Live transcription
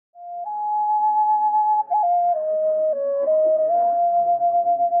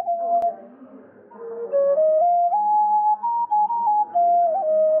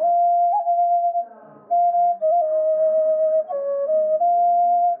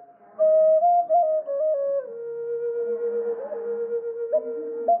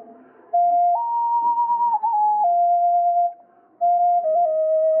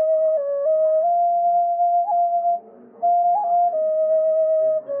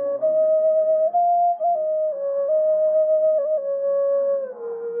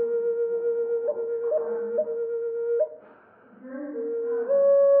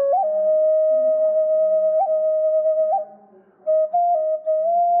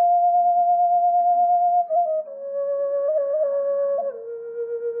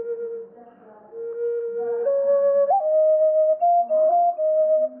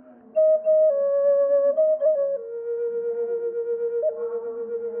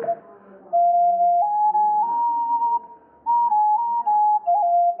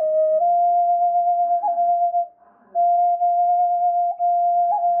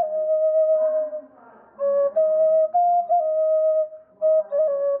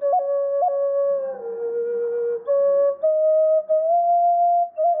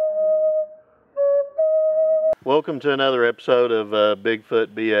welcome to another episode of Bigfoot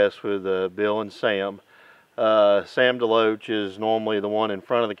BS with Bill and Sam. Sam DeLoach is normally the one in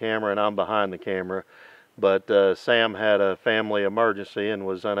front of the camera and I'm behind the camera, but Sam had a family emergency and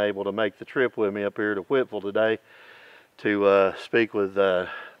was unable to make the trip with me up here to Whiteville today to speak with the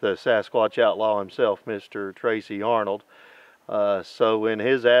Sasquatch Outlaw himself, Mr. Tracy Arnold. So in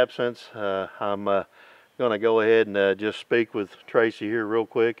his absence, I'm going to go ahead and just speak with Tracy here real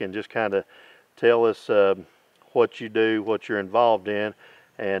quick and just kind of tell us what you do, what you're involved in,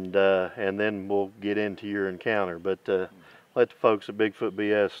 and then we'll get into your encounter. But let the folks at Bigfoot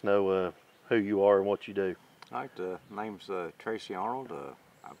BS know who you are and what you do. All right, name's Tracy Arnold.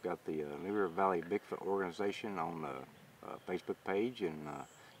 I've got the New River Valley Bigfoot organization on the Facebook page, and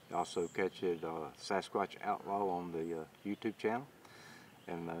you also catch it Sasquatch Outlaw on the YouTube channel.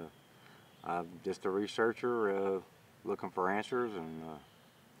 And I'm just a researcher looking for answers and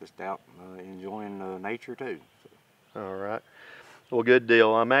just out enjoying nature too. So. All right. Well, good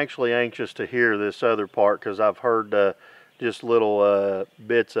deal. I'm actually anxious to hear this other part because I've heard just little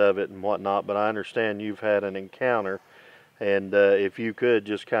bits of it and whatnot, but I understand you've had an encounter. And if you could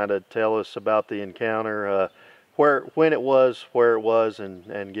just kind of tell us about the encounter, when it was, where it was,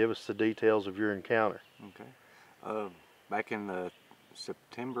 and give us the details of your encounter. Okay. Back in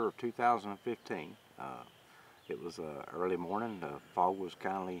September of 2015, it was early morning. The fog was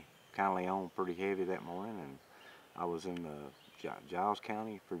kindly on pretty heavy that morning, and I was in Giles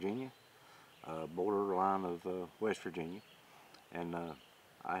County, Virginia, borderline of West Virginia, and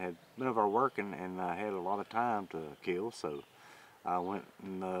I had been over working, and I had a lot of time to kill, so I went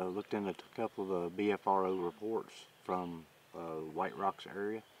and looked into a couple of the BFRO reports from White Rocks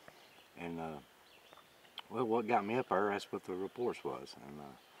area, and well, what got me up there, that's what the reports was, and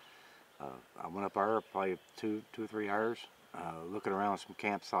I went up there probably two or 3 hours, looking around some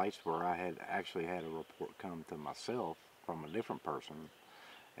campsites where I had actually had a report come to myself from a different person,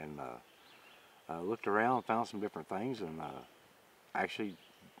 and looked around, found some different things, and actually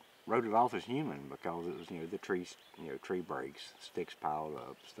wrote it off as human because it was, the trees, tree breaks, sticks piled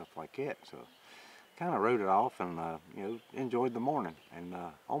up, stuff like that. So kind of wrote it off and enjoyed the morning. And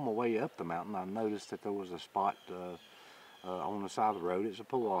on my way up the mountain, I noticed that there was a spot on the side of the road. It's a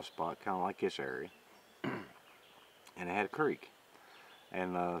pull-off spot, kind of like this area, and it had a creek.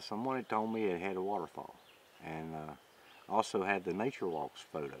 And someone had told me it had a waterfall, and also had the Nature Walks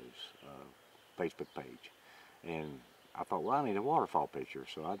photos Facebook page. And I thought, well, I need a waterfall picture,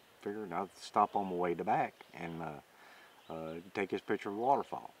 so I figured I'd stop on my way to back and take this picture of the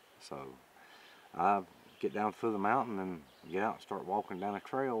waterfall. So I get down through the mountain and get out and start walking down a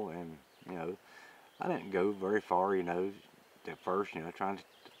trail, and I didn't go very far, at first, trying to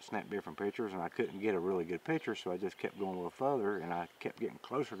snap different pictures, and I couldn't get a really good picture, so I just kept going a little further, and I kept getting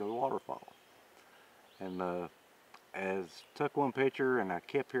closer to the waterfall. And as took one picture, and I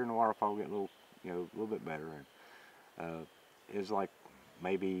kept hearing the waterfall get a little bit better, and it was like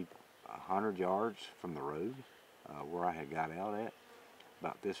maybe 100 yards from the road where I had got out at,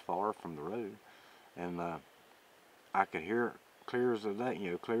 about this far from the road, and I could hear it clear as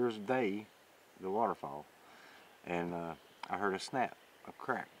a day, the waterfall, and I heard a snap, a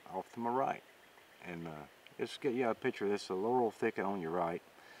crack off to my right, and it's get a picture of this, a laurel thicket on your right,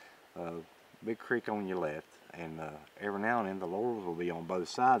 big creek on your left, and every now and then the laurels will be on both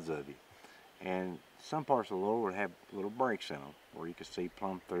sides of you, and some parts of the laurel would have little breaks in them where you could see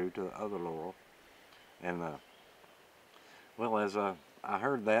plumb through to the other laurel. And well, as I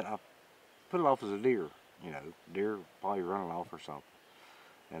heard that, I put it off as a deer, deer probably running off or something,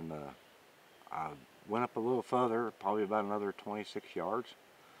 and I went up a little further, probably about another 26 yards,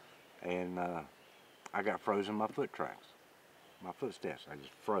 and I got frozen my foot tracks, my footsteps. I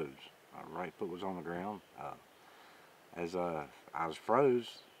just froze. My right foot was on the ground. As I was froze,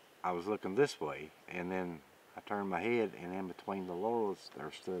 I was looking this way, and then I turned my head, and in between the laurels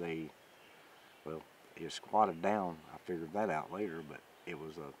there stood well, it was squatted down. I figured that out later, but it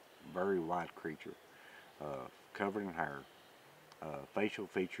was a very white creature, covered in hair, facial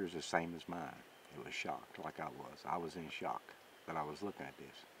features the same as mine. It was shocked like I was. I was in shock that I was looking at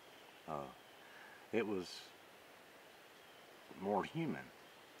this. It was more human,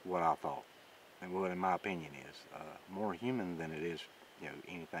 what I thought, and what in my opinion is more human than it is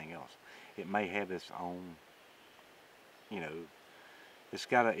anything else. It may have its own, it's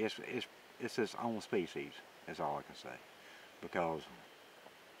got it's its own species. That's all I can say, because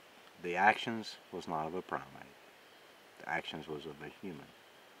the actions was not of a primate. The actions was of a human,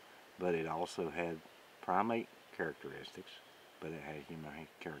 but it also had primate characteristics, but it had human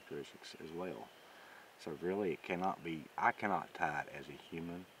characteristics as well. So really, it cannot be. I cannot tie it as a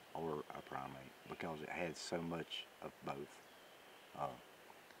human or a primate because it had so much of both.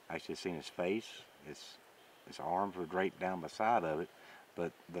 Actually seen his face, his arms were draped down beside of it,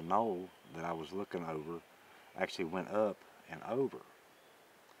 but the knoll that I was looking over actually went up and over.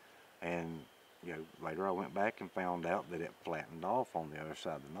 And later I went back and found out that it flattened off on the other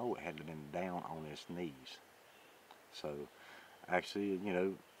side of the knoll. It had been down on its knees. So actually,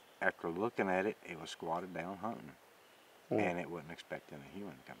 after looking at it, it was squatted down hunting, and it wasn't expecting a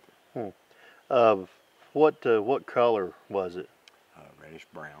human to come through. What color was it? Reddish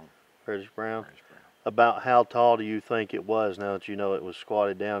brown. Reddish brown? Reddish brown. About how tall do you think it was now that you know it was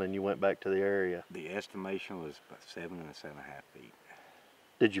squatted down and you went back to the area? The estimation was about 7 and 7.5 feet.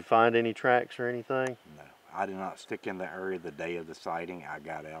 Did you find any tracks or anything? No. I did not stick in the area the day of the sighting. I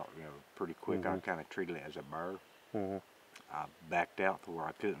got out, pretty quick. I kind of treated it as a burr. I backed out to where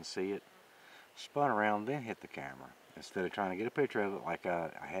I couldn't see it, spun around, then hit the camera. Instead of trying to get a picture of it like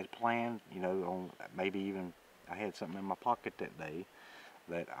I had planned, on maybe even I had something in my pocket that day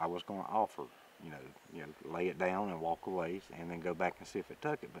that I was going to offer, lay it down and walk away and then go back and see if it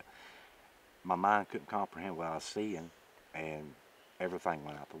took it. But my mind couldn't comprehend what I was seeing, and everything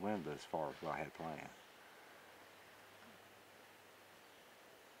went out the window as far as what I had planned.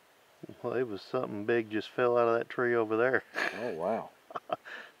 Well, it was something big just fell out of that tree over there. Oh, wow.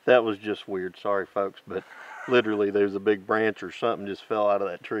 That was just weird. Sorry, folks, but literally there's a big branch or something just fell out of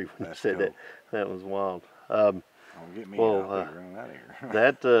that tree when you said that. That was wild. Don't get me out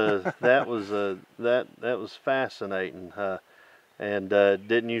here. That was fascinating. And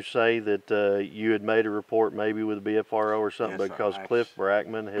didn't you say that you had made a report maybe with the BFRO or something because Cliff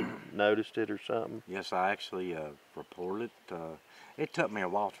Brackman had noticed it or something? Yes, I actually reported. It took me a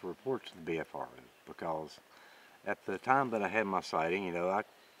while to report to the BFRO because at the time that I had my sighting, I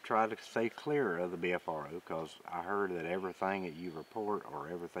tried to stay clear of the BFRO because I heard that everything that you report or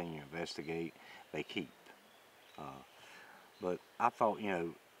everything you investigate, they keep. But I thought,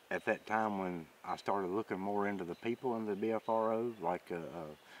 at that time when I started looking more into the people in the BFRO, like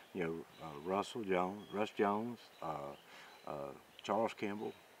Russ Jones, Charles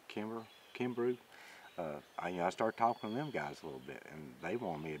Kimbrough, I started talking to them guys a little bit, and they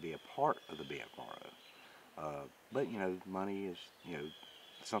wanted me to be a part of the BFRO. But money is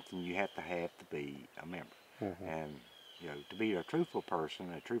something you have to be a member, and to be a truthful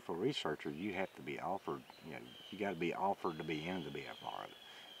person, a truthful researcher, you have to be offered. You got to be offered to be in the BFRO.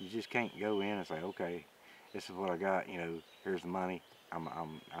 You just can't go in and say, okay, this is what I got. Here's the money.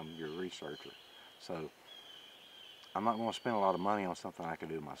 I'm your researcher. So I'm not going to spend a lot of money on something I can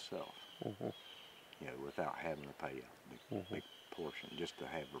do myself. Without having to pay a big portion just to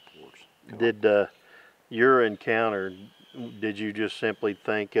have reports. Did your encounter? Did you just simply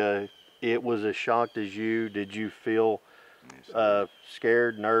think it was as shocked as you? Did you feel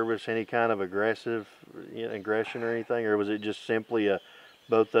scared, nervous, any kind of aggression or anything, or was it just simply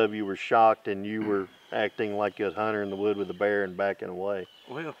both of you were shocked and you were acting like a hunter in the wood with a bear and backing away?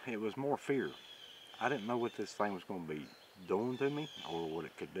 Well, it was more fear. I didn't know what this thing was going to be doing to me or what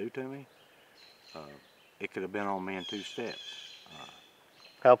it could do to me. It could have been on me in 2 steps.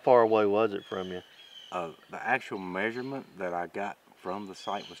 How far away was it from you? The actual measurement that I got from the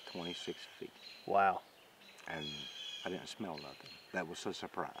site was 26 feet. Wow. And I didn't smell nothing. That was a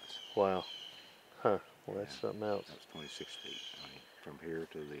surprise. Wow. Huh. Well, that's something else. That's 26 feet. I mean, from here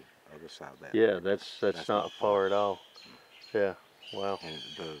to the other side of that. Yeah, that's not far at all. Yeah. Wow. And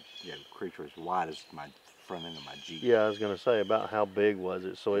the creature is wide as my front end of my Jeep. Yeah, I was going to say, about how big was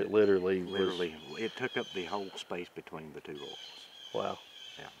it? So it literally it took up the whole space between the 2 walls. Wow.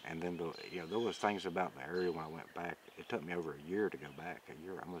 Yeah, and then there was things about the area when I went back. It took me over a year to go back,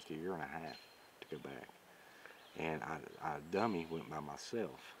 almost a year and a half to go back. And I dummy went by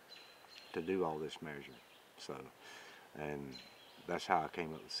myself to do all this measuring. So, and that's how I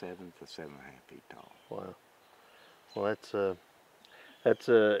came up with 7 to 7.5 feet tall. Wow. Well, that's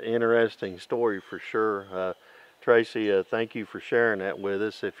a interesting story for sure. Tracy, thank you for sharing that with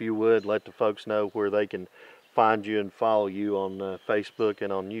us. If you would, let the folks know where they can find you and follow you on Facebook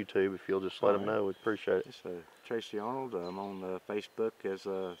and on YouTube. If you'll just let them know, we'd appreciate it. It's Tracy Arnold. I'm on Facebook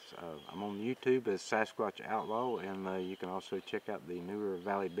I'm on YouTube as Sasquatch Outlaw, and you can also check out the Newer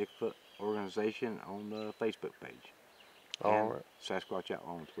Valley Bigfoot organization on the Facebook page. All right. Sasquatch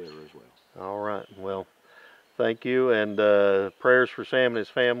Outlaw on Twitter as well. All right. Well, thank you, and prayers for Sam and his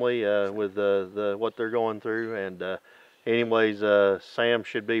family with what they're going through. And anyways, Sam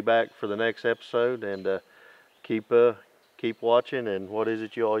should be back for the next episode, and keep watching. And what is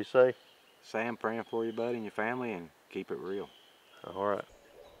it you always say? Sam, praying for you, buddy, and your family, and keep it real. All right.